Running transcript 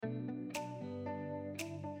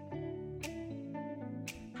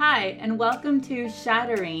Hi, and welcome to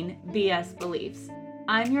Shattering BS Beliefs.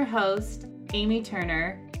 I'm your host, Amy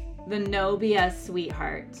Turner, the No BS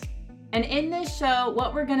Sweetheart. And in this show,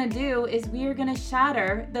 what we're going to do is we are going to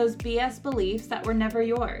shatter those BS beliefs that were never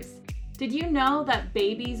yours. Did you know that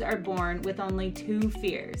babies are born with only two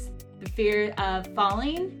fears? The fear of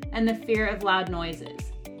falling and the fear of loud noises.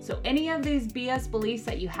 So any of these BS beliefs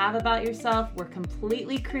that you have about yourself were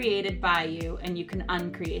completely created by you, and you can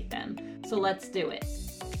uncreate them. So let's do it.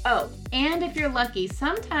 Oh, and if you're lucky,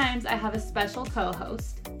 sometimes I have a special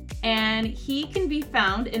co-host, and he can be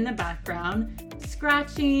found in the background,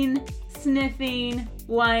 scratching, sniffing,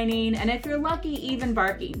 whining, and if you're lucky, even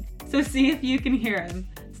barking. So see if you can hear him.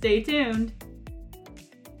 Stay tuned.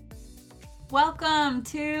 Welcome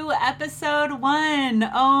to episode 1.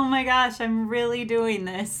 Oh my gosh, I'm really doing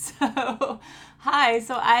this. Hi,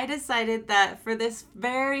 so I decided that for this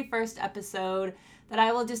very first episode that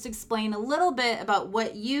I will just explain a little bit about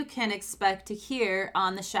what you can expect to hear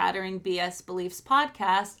on the Shattering BS Beliefs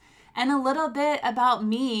podcast, and a little bit about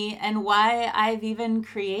me and why I've even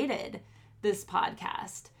created this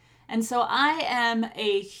podcast. And so I am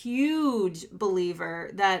a huge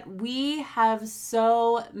believer that we have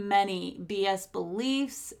so many BS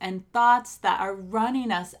beliefs and thoughts that are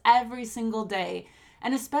running us every single day,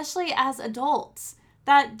 and especially as adults,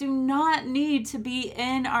 that do not need to be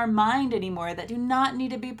in our mind anymore, that do not need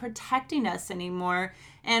to be protecting us anymore.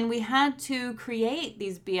 And we had to create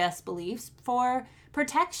these BS beliefs for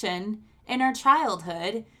protection in our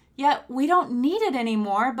childhood, yet we don't need it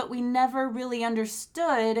anymore, but we never really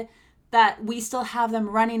understood that we still have them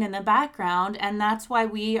running in the background, and that's why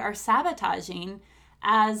we are sabotaging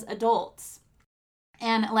as adults.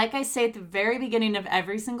 And like I say at the very beginning of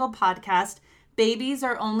every single podcast, babies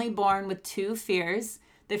are only born with two fears,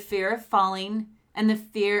 the fear of falling and the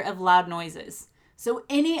fear of loud noises. So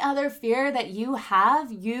any other fear that you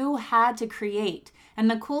have, you had to create. And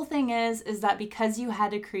the cool thing is that because you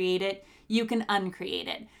had to create it, you can uncreate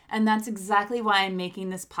it. And that's exactly why I'm making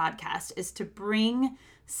this podcast, is to bring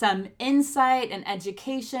some insight and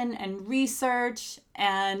education and research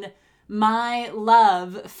and my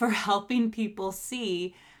love for helping people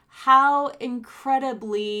see how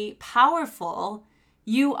incredibly powerful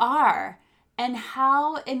you are and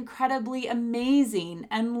how incredibly amazing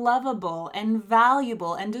and lovable and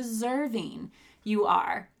valuable and deserving you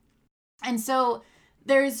are. And so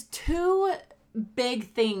there's two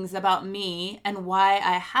big things about me and why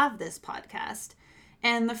I have this podcast.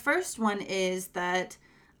 And the first one is that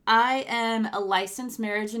I am a licensed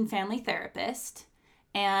marriage and family therapist,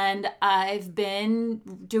 and I've been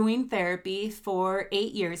doing therapy for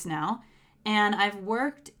 8 years now, and I've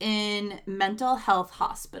worked in mental health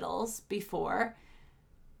hospitals before.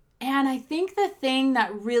 And I think the thing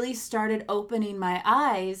that really started opening my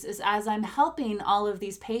eyes is as I'm helping all of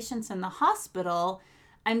these patients in the hospital,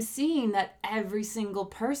 I'm seeing that every single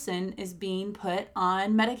person is being put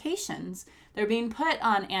on medications. They're being put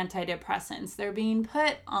on antidepressants. They're being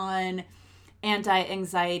put on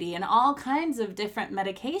anti-anxiety and all kinds of different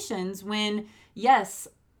medications when, yes,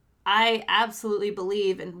 I absolutely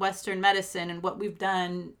believe in Western medicine and what we've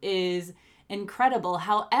done is incredible.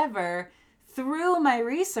 However, through my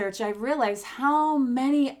research, I've realized how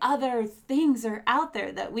many other things are out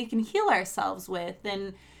there that we can heal ourselves with.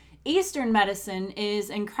 And Eastern medicine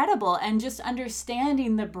is incredible, and just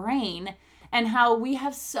understanding the brain and how we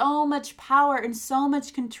have so much power and so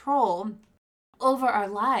much control over our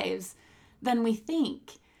lives than we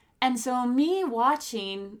think. And so me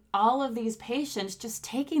watching all of these patients just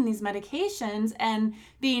taking these medications and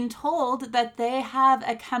being told that they have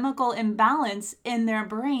a chemical imbalance in their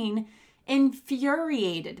brain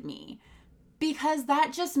infuriated me, because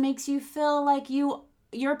that just makes you feel like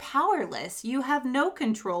you're powerless. You have no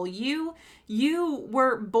control. You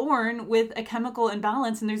were born with a chemical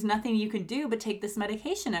imbalance, and there's nothing you can do but take this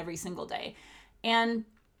medication every single day. And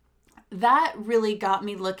that really got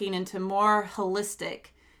me looking into more holistic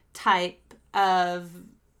type of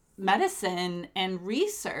medicine and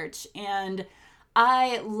research. And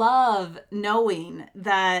I love knowing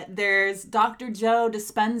that there's Dr. Joe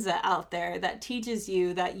Dispenza out there that teaches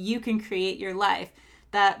you that you can create your life,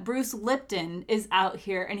 that Bruce Lipton is out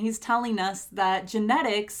here and he's telling us that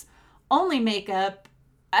genetics only make up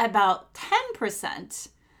about 10%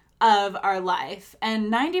 of our life,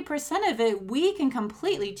 and 90% of it, we can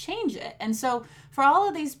completely change it. And so for all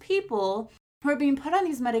of these people who are being put on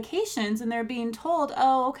these medications and they're being told,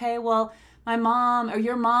 oh, okay, well, my mom or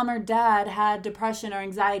your mom or dad had depression or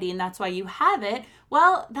anxiety and that's why you have it.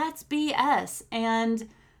 Well, that's BS. And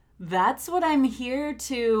that's what I'm here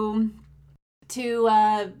to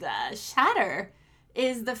shatter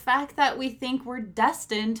is the fact that we think we're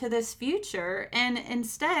destined to this future. And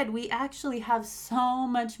instead, we actually have so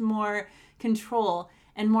much more control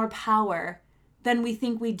and more power than we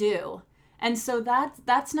think we do. And so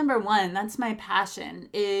that's number one. That's my passion,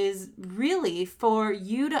 is really for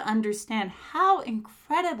you to understand how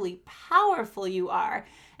incredibly powerful you are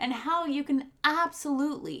and how you can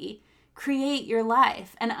absolutely create your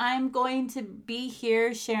life. And I'm going to be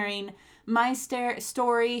here sharing my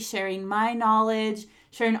story, sharing my knowledge,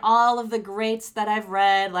 sharing all of the greats that I've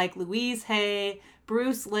read, like Louise Hay,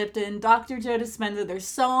 Bruce Lipton, Dr. Joe Dispenza. There's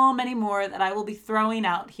so many more that I will be throwing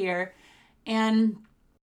out here. And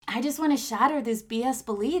I just want to shatter these BS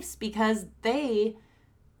beliefs because they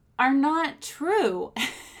are not true.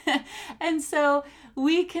 And so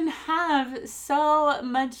we can have so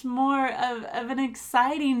much more of an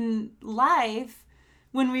exciting life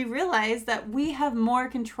when we realize that we have more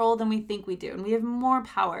control than we think we do, and we have more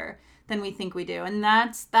power than we think we do. And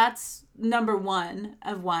that's number one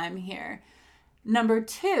of why I'm here. Number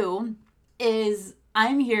two is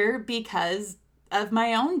I'm here because of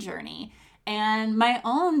my own journey and my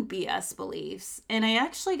own BS beliefs. And I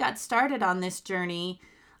actually got started on this journey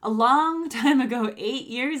a long time ago, 8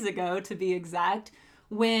 years ago to be exact,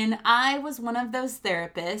 when I was one of those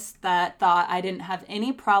therapists that thought I didn't have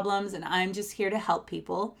any problems and I'm just here to help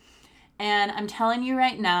people. And I'm telling you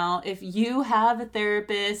right now, if you have a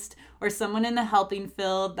therapist or someone in the helping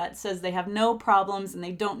field that says they have no problems and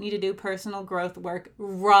they don't need to do personal growth work,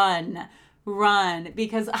 run,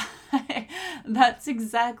 because that's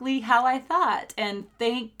exactly how I thought. And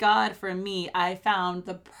thank God for me, I found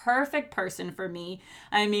the perfect person for me.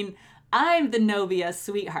 I mean, I'm the no BS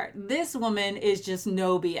sweetheart. This woman is just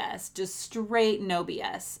no BS, just straight no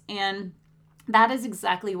BS. And that is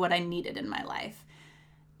exactly what I needed in my life.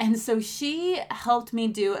 And so she helped me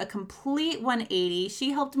do a complete 180. She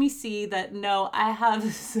helped me see that, no, I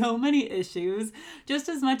have so many issues, just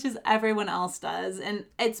as much as everyone else does. And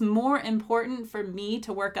it's more important for me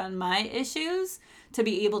to work on my issues to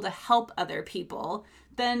be able to help other people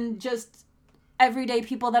than just everyday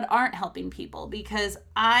people that aren't helping people, because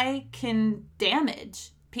I can damage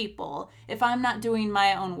people if I'm not doing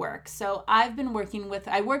my own work. So I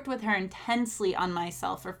worked with her intensely on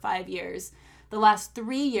myself for 5 years. The last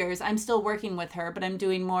 3 years, I'm still working with her, but I'm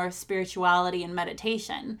doing more spirituality and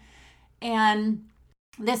meditation. And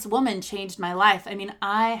this woman changed my life. I mean,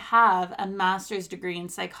 I have a master's degree in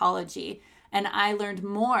psychology, and I learned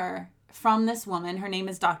more from this woman. Her name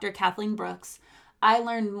is Dr. Kathleen Brooks. I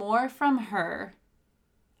learned more from her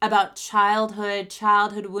about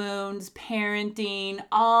childhood wounds, parenting,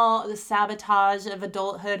 all the sabotage of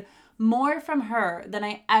adulthood, more from her than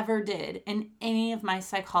I ever did in any of my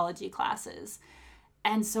psychology classes.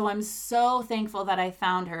 And so I'm so thankful that I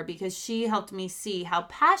found her, because she helped me see how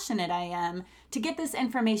passionate I am to get this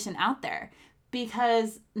information out there,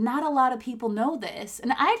 because not a lot of people know this.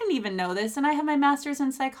 And I didn't even know this, and I have my master's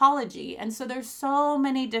in psychology. And so there's so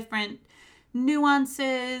many different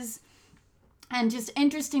nuances and just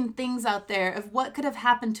interesting things out there of what could have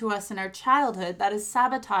happened to us in our childhood that is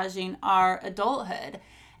sabotaging our adulthood.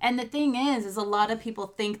 And the thing is a lot of people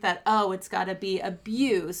think that, oh, it's got to be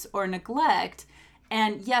abuse or neglect.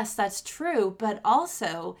 And yes, that's true. But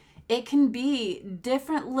also it can be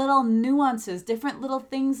different little nuances, different little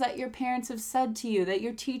things that your parents have said to you, that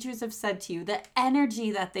your teachers have said to you, the energy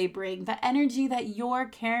that they bring, the energy that you're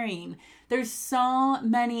carrying. There's so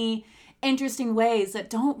many interesting ways that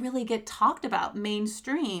don't really get talked about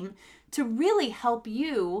mainstream to really help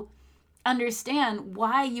you understand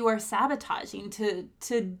why you are sabotaging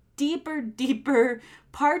to deeper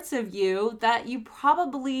parts of you that you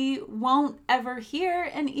probably won't ever hear.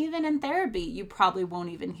 And even in therapy, you probably won't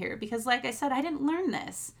even hear, because like I said, I didn't learn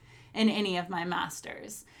this in any of my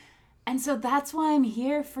masters. And so that's why I'm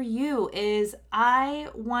here for you, is I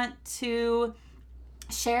want to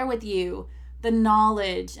share with you the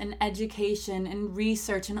knowledge and education and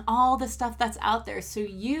research and all the stuff that's out there, so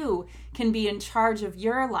you can be in charge of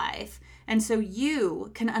your life, and so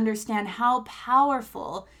you can understand how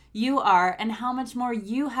powerful you are and how much more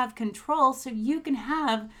you have control, so you can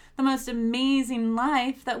have the most amazing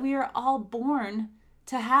life that we are all born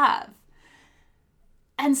to have.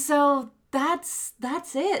 And so that's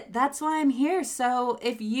it. That's why I'm here. So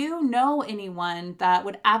if you know anyone that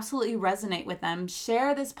would absolutely resonate with them,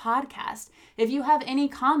 share this podcast. If you have any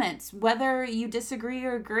comments, whether you disagree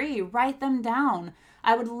or agree, write them down.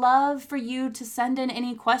 I would love for you to send in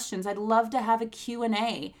any questions. I'd love to have a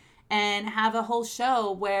Q&A and have a whole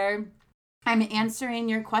show where I'm answering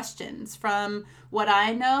your questions from what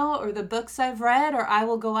I know or the books I've read, or I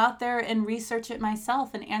will go out there and research it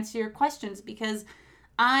myself and answer your questions, because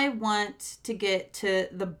I want to get to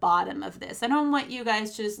the bottom of this. I don't want you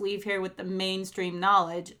guys to just leave here with the mainstream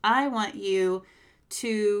knowledge. I want you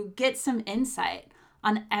to get some insight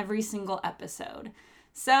on every single episode.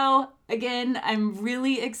 So again, I'm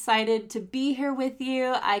really excited to be here with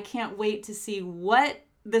you. I can't wait to see what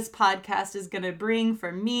this podcast is going to bring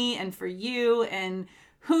for me and for you, and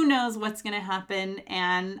who knows what's going to happen.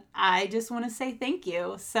 And I just want to say thank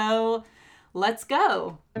you. So let's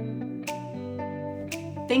go.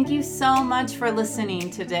 Thank you so much for listening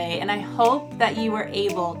today, and I hope that you were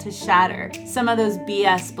able to shatter some of those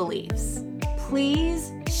BS beliefs.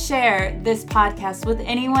 Please share this podcast with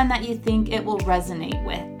anyone that you think it will resonate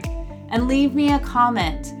with, and leave me a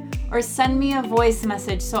comment or send me a voice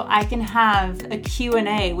message so I can have a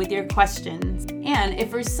Q&A with your questions. And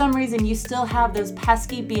if for some reason you still have those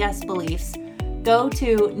pesky BS beliefs, go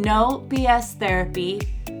to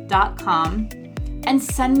nobstherapy.com and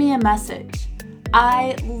send me a message.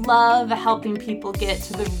 I love helping people get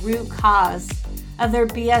to the root cause of their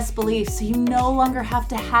BS beliefs so you no longer have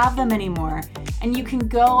to have them anymore, and you can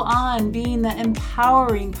go on being the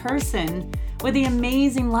empowering person with the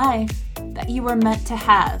amazing life that you were meant to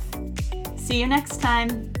have. See you next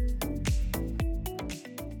time.